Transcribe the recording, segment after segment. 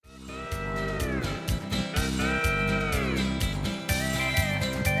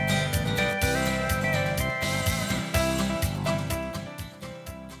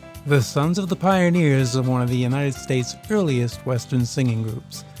The Sons of the Pioneers are one of the United States' earliest Western singing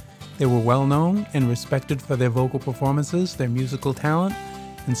groups. They were well known and respected for their vocal performances, their musical talent,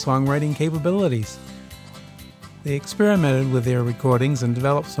 and songwriting capabilities. They experimented with their recordings and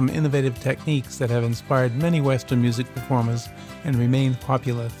developed some innovative techniques that have inspired many Western music performers and remained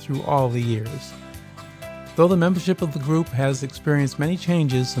popular through all the years. Though the membership of the group has experienced many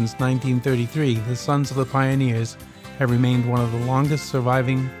changes since 1933, the Sons of the Pioneers have remained one of the longest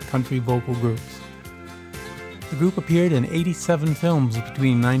surviving country vocal groups. The group appeared in 87 films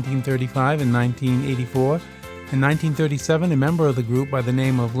between 1935 and 1984. In 1937, a member of the group by the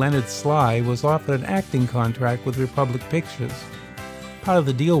name of Leonard Sly was offered an acting contract with Republic Pictures. Part of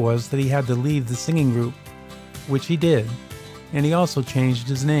the deal was that he had to leave the singing group, which he did, and he also changed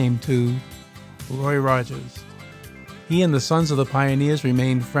his name to Roy Rogers. He and the Sons of the Pioneers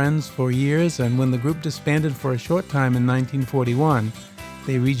remained friends for years, and when the group disbanded for a short time in 1941,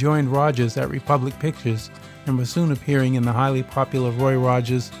 they rejoined Rogers at Republic Pictures and were soon appearing in the highly popular Roy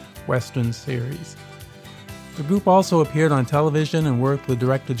Rogers Western series. The group also appeared on television and worked with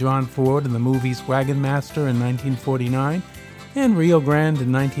director John Ford in the movies Wagon Master in 1949 and Rio Grande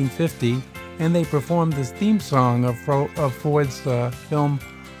in 1950, and they performed the theme song of Ford's film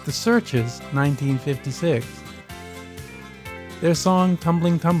The Searchers, 1956. Their song,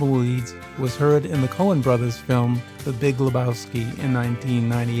 Tumbling Tumbleweeds, was heard in the Coen Brothers film The Big Lebowski in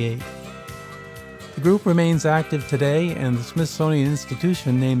 1998. The group remains active today, and the Smithsonian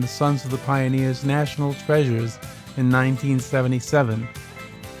Institution named the Sons of the Pioneers National Treasures in 1977.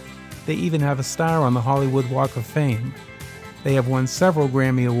 They even have a star on the Hollywood Walk of Fame. They have won several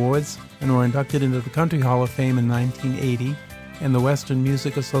Grammy Awards and were inducted into the Country Hall of Fame in 1980 and the Western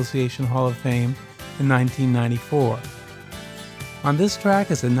Music Association Hall of Fame in 1994. On this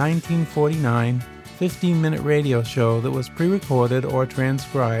track is a 1949 15-minute radio show that was pre-recorded or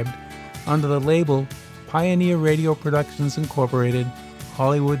transcribed under the label Pioneer Radio Productions Incorporated,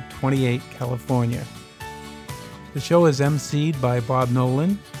 Hollywood 28, California. The show is emceed by Bob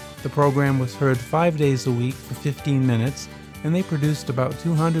Nolan. The program was heard 5 days a week for 15 minutes, and they produced about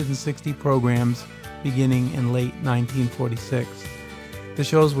 260 programs beginning in late 1946. The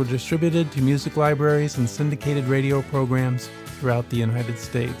shows were distributed to music libraries and syndicated radio programs throughout the United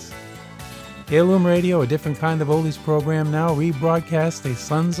States. Heirloom Radio, a different kind of oldies program, now rebroadcasts a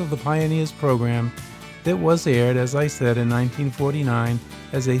Sons of the Pioneers program that was aired, as I said, in 1949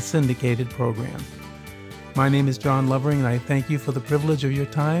 as a syndicated program. My name is John Lovering, and I thank you for the privilege of your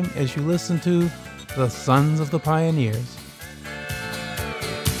time as you listen to the Sons of the Pioneers.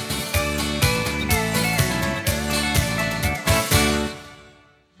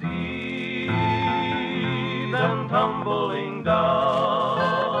 Tumbling down.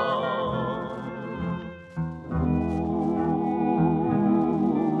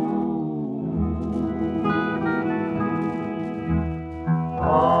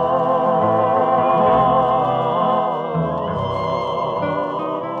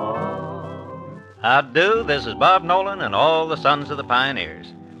 How do? This is Bob Nolan and all the Sons of the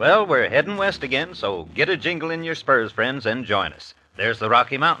Pioneers. Well, we're heading west again, so get a jingle in your spurs, friends, and join us. There's the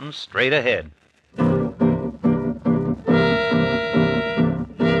Rocky Mountains straight ahead.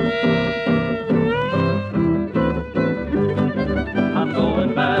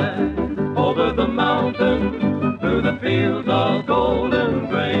 Through the fields of golden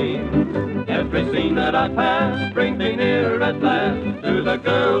grain. Every scene that I pass brings me near at last to the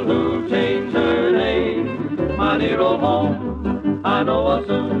girl who changed her name. My dear old home, I know I'll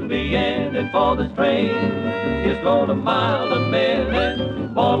soon be in it, for this train is going a mile a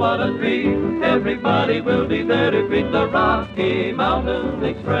minute. Oh, what a treat, everybody will be there to greet the Rocky Mountain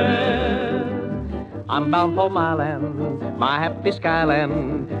Express. I'm bound for my land, my happy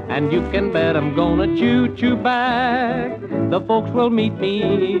skyland, and you can bet I'm gonna choo-choo back. The folks will meet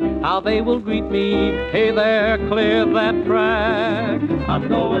me, how they will greet me. Hey there, clear that track. I'm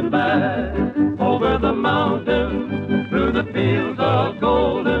going back over the mountain, through the fields of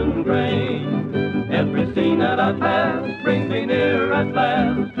golden grain. Every scene that I pass brings me near at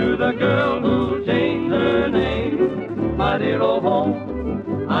last to the girl who changed her name. My dear old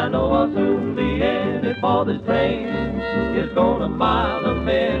home, I know I'll soon be in it, for this train is going a mile a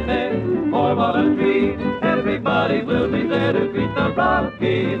minute. Boy, what a treat, everybody will be there to greet the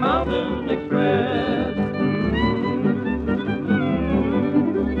Rocky Mountain Express.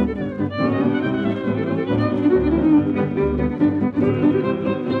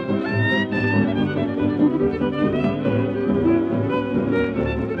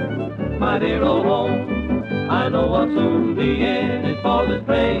 My dear old home, I know I'll soon be in it, for this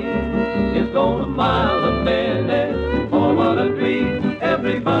train is going a mile a minute. Oh, what a treat,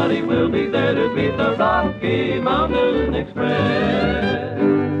 everybody Everybody will be there to meet the Rocky Mountain Express.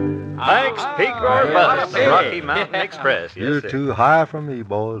 Thanks, Peak or Bus, the Rocky Mountain Express. Yes, You're sir. too high for me,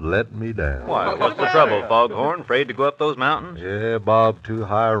 boys. Let me down. Why, what's the trouble, Foghorn? Afraid to go up those mountains? Yeah, Bob, too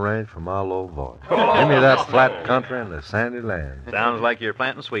high a range for my low voice. Give me that flat country and the sandy land. Sounds like you're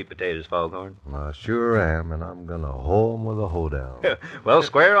planting sweet potatoes, Foghorn. I sure am, and I'm gonna hoe 'em with a hoedown. Well,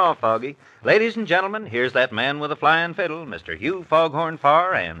 square off, Foggy. Ladies and gentlemen, here's that man with a flying fiddle, Mr. Hugh Foghorn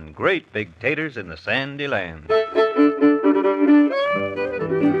Farr, and great big taters in the sandy land.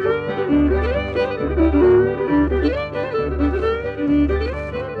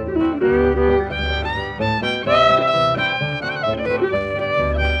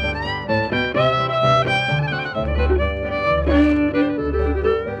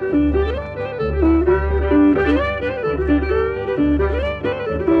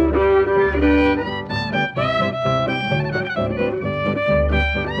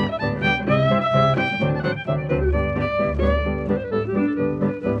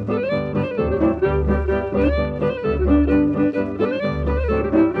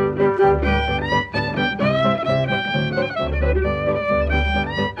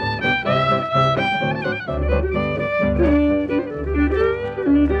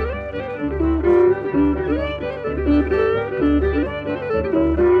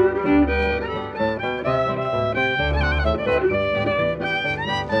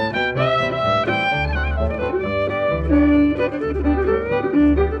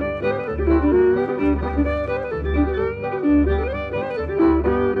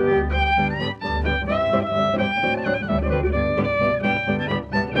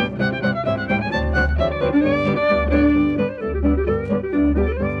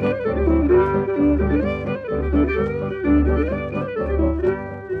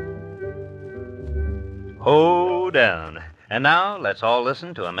 Ho down. And now, let's all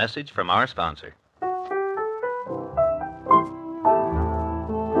listen to a message from our sponsor.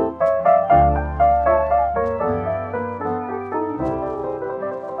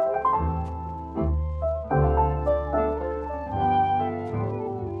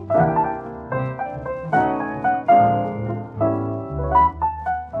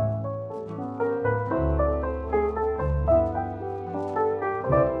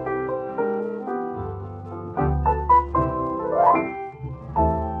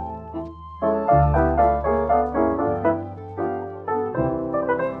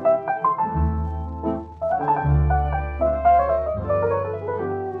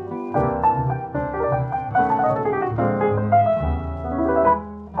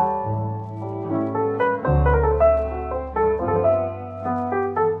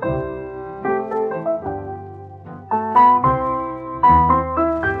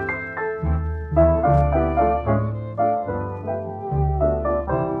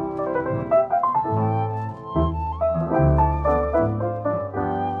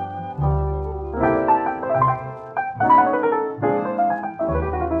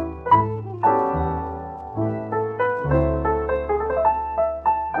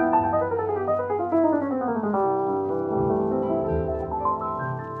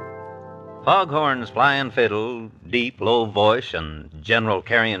 Foghorn's flying fiddle, deep, low voice, and general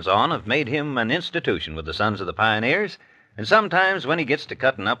carryings on have made him an institution with the Sons of the Pioneers. And sometimes when he gets to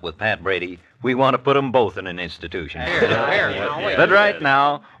cutting up with Pat Brady, we want to put 'em both in an institution. But right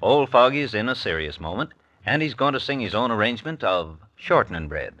now, old Foggy's in a serious moment, and he's going to sing his own arrangement of Shortening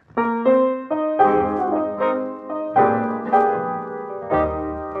Bread.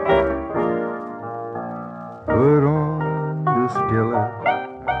 Put on the skillet,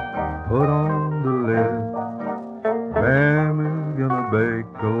 put on the lid. Mammy's gonna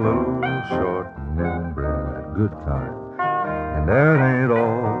bake a little shortening bread. Good time. And that ain't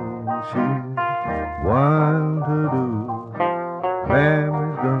all she's wanting to do.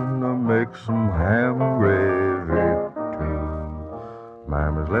 Mammy's gonna make some ham and gravy too.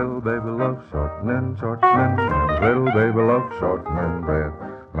 Mammy's little baby loves shortening, shortening. Mammy's little baby loves shortening bread.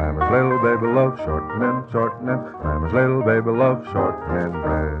 Mammy's little baby loves shortening, shortening. Mammy's little baby loves shortening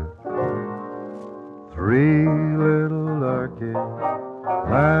bread. Three little darkies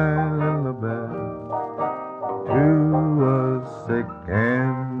lying in the bed. Two was sick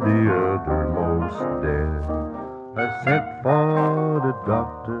and the other most dead. I sent for the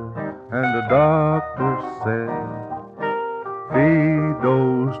doctor, and the doctor said, feed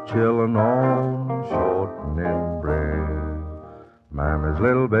those children on shortening bread. Mammy's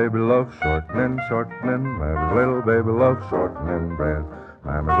little baby loves shortening, shortening. Mammy's little baby loves shortening bread.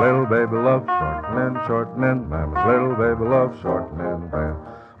 Mammy's little baby loves shortening, shortening. Mammy's little baby loves shortening bread.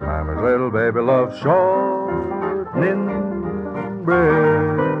 Mammy's little baby loves shortening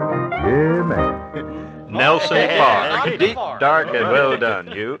bread. Yeah, man. Nelson Not Clark. too Deep, far. dark, and well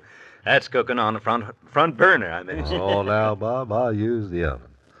done, you. That's cooking on the front burner, I mean. Oh, now, Bob, I'll use the oven.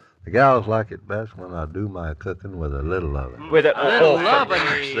 The gals like it best when I do my cooking with a little oven. With a Little for loving.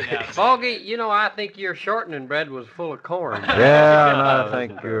 goodness sakes. Foggy, you know, I think your shortening bread was full of corn. Yeah, and I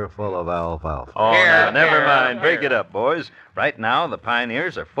think you're full of alfalfa. Oh, Here, now, never here, mind. Break here. it up, boys. Right now, the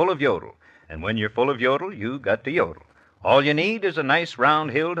Pioneers are full of yodel. And when you're full of yodel, you got to yodel. All you need is a nice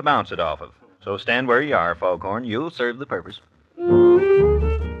round hill to bounce it off of. So stand where you are, Foghorn. You'll serve the purpose.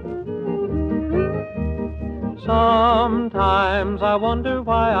 Sometimes I wonder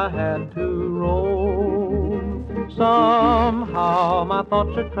why I had to roam. Somehow my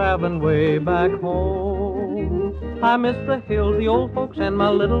thoughts are traveling way back home. I miss the hills, the old folks, and my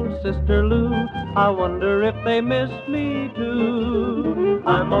little sister Lou. I wonder if they miss me too.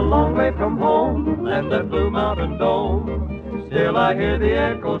 I'm a long way from home and that Blue Mountain Dome. Still I hear the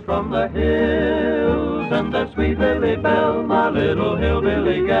echoes from the hills and that sweet Lily Bell, my little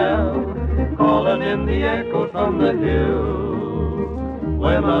hillbilly gal, calling in the echoes from the hills.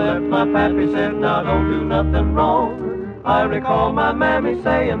 When I left, my pappy said, now don't do nothing wrong. I recall my mammy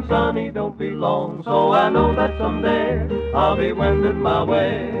saying, sonny, don't be long. So I know that someday I'll be wending my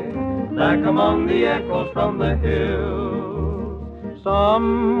way back among the echoes from the hills.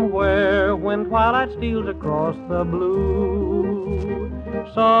 Somewhere when twilight steals across the blue,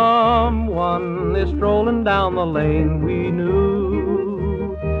 someone is strolling down the lane we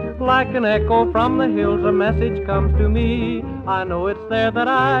knew. Like an echo from the hills, a message comes to me. I know it's there that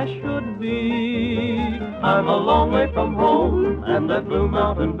I should be. I'm a long way from home and that Blue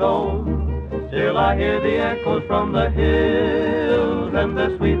Mountain Dome. Still I hear the echoes from the hills and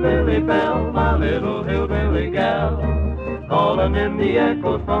the sweet Lily Bell, my little hillbilly gal, calling in the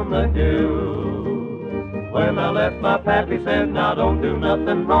echoes from the hills. When I left, my pappy said, now don't do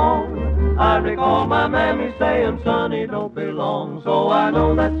nothing wrong. I recall my mammy saying, sonny, don't be long. So I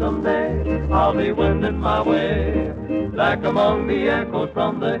know that someday I'll be wending my way back among the echoes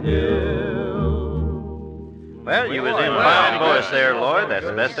from the hills. Well, you was in fine voice there, Lloyd. That's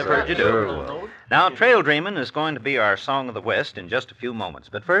the best I've heard you Sure do. will. Now, Trail Dreamin' is going to be our Song of the West in just a few moments.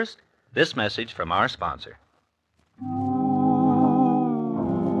 But first, this message from our sponsor.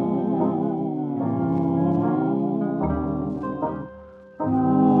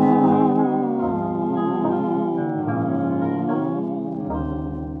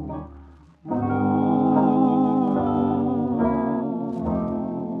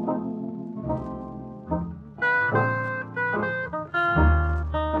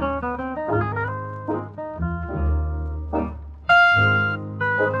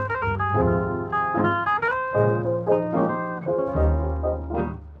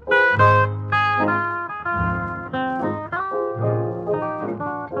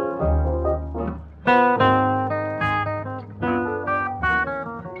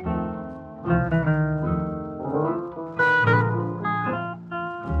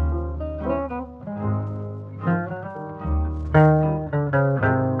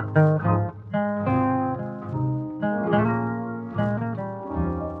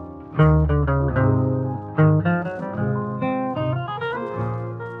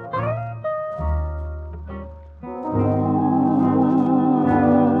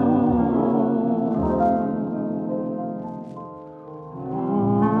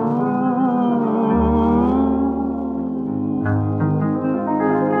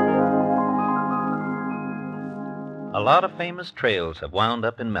 A lot of famous trails have wound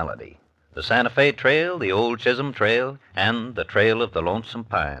up in melody. The Santa Fe Trail, the Old Chisholm Trail, and the Trail of the Lonesome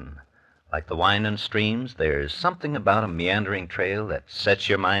Pine. Like the winding streams, there's something about a meandering trail that sets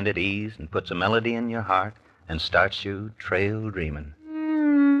your mind at ease and puts a melody in your heart and starts you trail dreaming.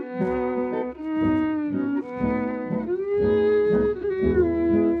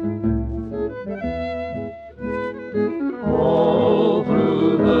 All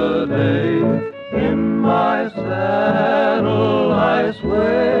through the day in my saddle I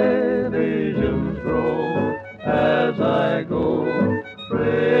sway, visions grow as I go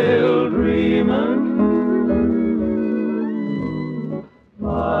trail dreaming.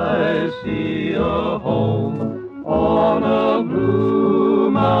 I see a home on a blue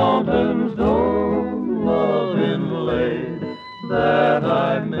mountain's dome, love inlaid that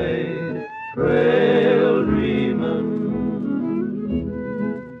I made trail dreaming.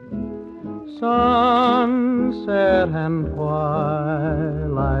 Sunset and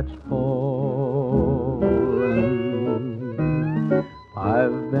twilight's falling.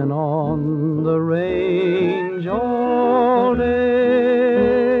 I've been on the range all day.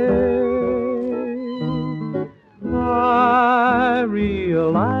 I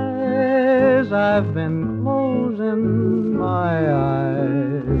realize I've been closing my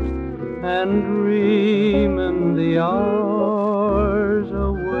eyes and dreaming the hours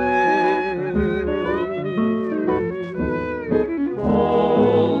away.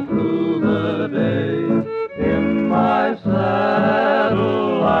 All through the day in my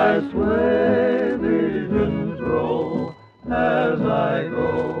saddle I sway, visions grow as I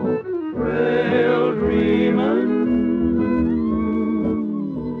go, trail dreaming.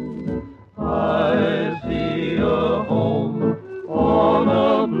 I see a home on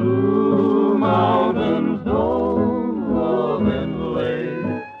a blue mountain's dome, love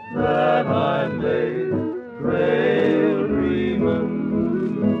inlaid that I made, trail dreaming.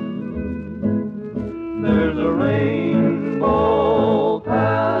 There's a rainbow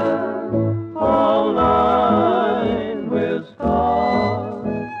path all lined with stars,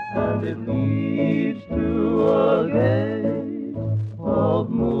 and it leads to a gate of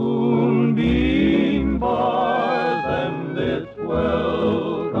moonbeam bars, and it's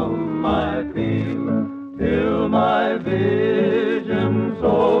welcome I feel till my vision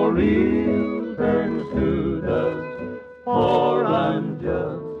so real turns to dust, for I'm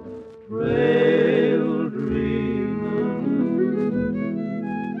just trail dreaming.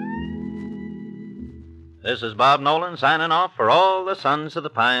 This is Bob Nolan signing off for all the Sons of the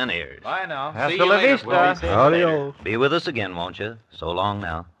Pioneers. Bye now. Hasta See you la later, vista. Bobby. Adios. Be with us again, won't you? So long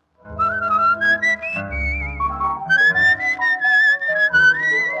now.